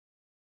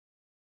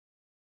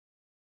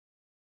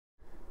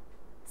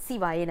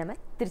Sivaya Nama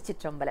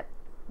Tiruchitrambalam.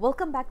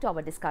 Welcome back to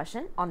our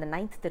discussion on the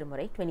 9th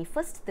Tirumurai,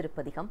 21st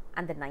Tirupathikam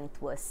and the 9th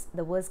verse.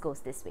 The verse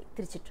goes this way,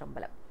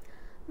 Tiruchitrambalam.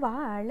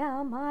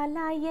 vaalaamaal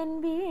ayan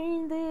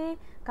வீழ்ந்து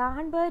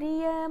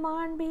காண்பரிய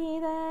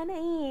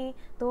மாண்பீதனை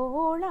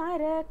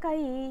தோளார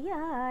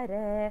கையார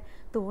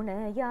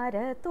துணையார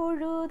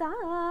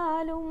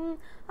தொழுதாலும்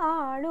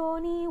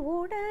ஆளோனி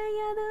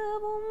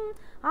உடையதுவும்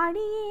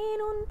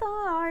அடியேனுன்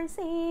தாழ்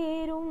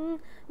சேரும்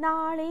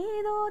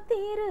நாளேதோ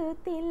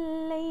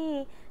திருத்தில்லை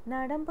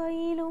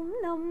நடம்பயிலும்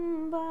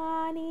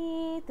நம்பானே.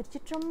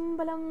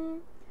 திருச்சிற்றம்பலம்.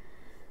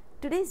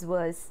 Today's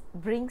verse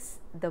brings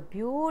the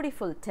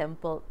beautiful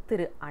temple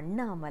Thiru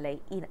Annamalai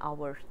in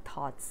our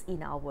thoughts, in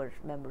our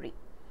memory.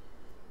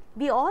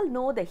 We all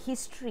know the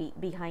history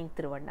behind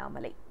Thiru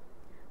Annamalai.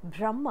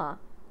 Brahma,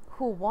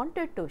 who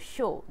wanted to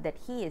show that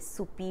he is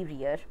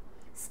superior,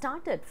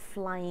 started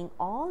flying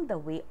all the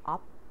way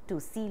up to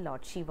see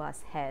Lord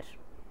Shiva's hair.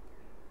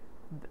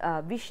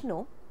 Vishnu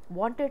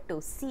wanted to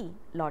see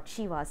Lord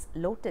Shiva's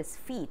lotus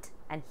feet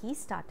and he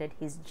started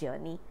his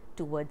journey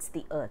towards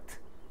the earth.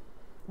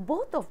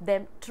 Both of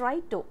them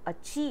tried to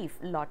achieve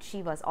Lord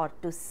Shiva's or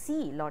to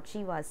see Lord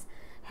Shiva's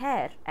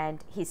hair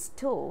and his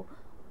toe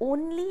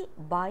only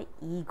by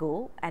ego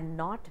and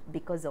not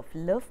because of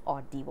love or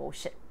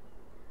devotion.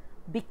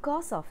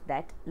 Because of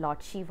that,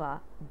 Lord Shiva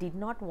did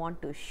not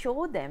want to show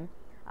them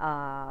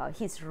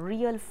his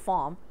real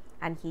form,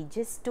 and he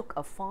just took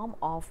a form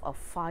of a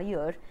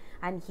fire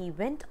and he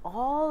went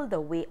all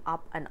the way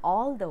up and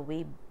all the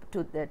way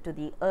to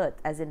the earth,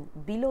 as in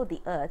below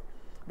the earth,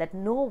 that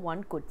no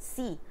one could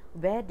see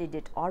where did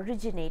it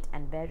originate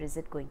and where is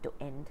it going to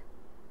end.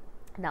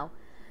 Now,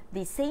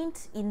 the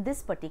saint in this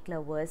particular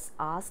verse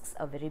asks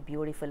a very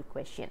beautiful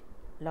question.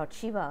 Lord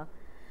Shiva,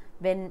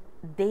 when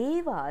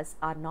devas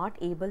are not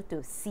able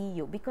to see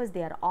you because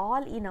they are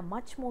all in a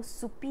much more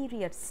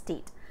superior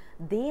state,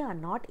 they are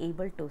not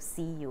able to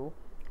see you,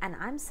 and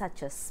I'm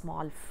such a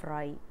small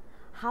fry.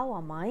 How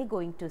am I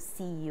going to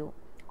see you?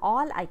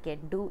 All I can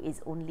do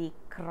is only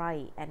cry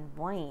and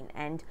whine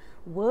and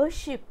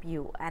worship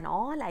you, and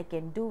all I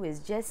can do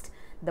is just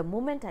the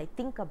moment I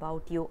think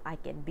about you, I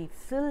can be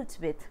filled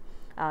with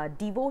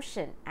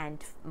devotion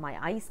and my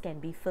eyes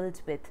can be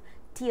filled with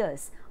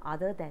tears.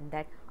 Other than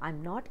that,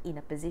 I'm not in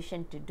a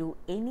position to do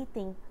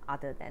anything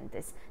other than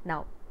this.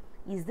 Now,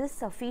 is this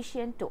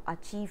sufficient to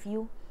achieve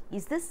you?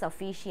 Is this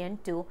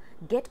sufficient to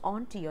get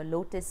onto your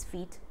lotus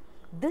feet?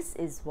 This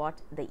is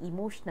what the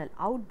emotional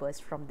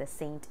outburst from the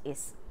saint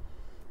is.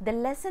 The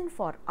lesson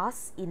for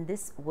us in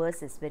this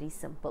verse is very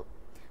simple.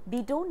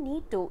 We don't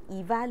need to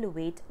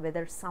evaluate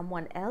whether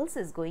someone else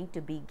is going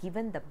to be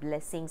given the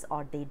blessings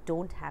or they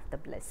don't have the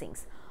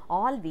blessings.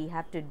 All we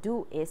have to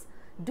do is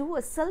do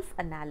a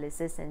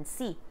self-analysis and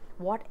see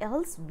what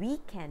else we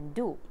can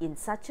do in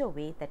such a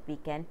way that we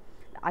can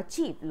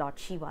achieve Lord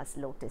Shiva's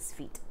lotus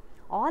feet.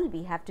 All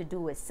we have to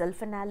do is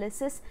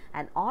self-analysis,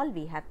 and all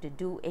we have to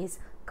do is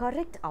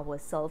correct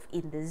ourselves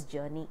in this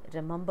journey.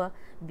 Remember,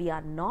 we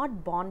are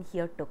not born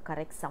here to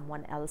correct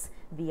someone else.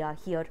 We are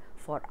here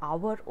for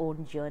our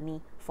own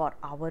journey, for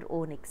our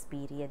own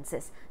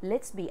experiences.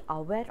 Let's be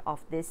aware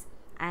of this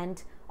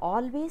and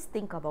always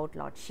think about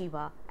Lord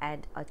Shiva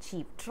and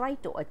try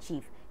to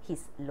achieve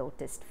his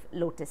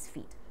lotus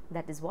feet.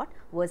 That is what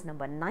verse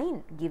number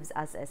 9 gives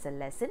us as a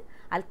lesson.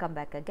 I'll come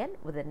back again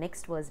with the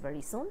next verse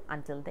very soon.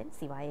 Until then,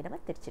 Sivaya Nama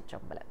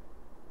Tiruchitrambalam.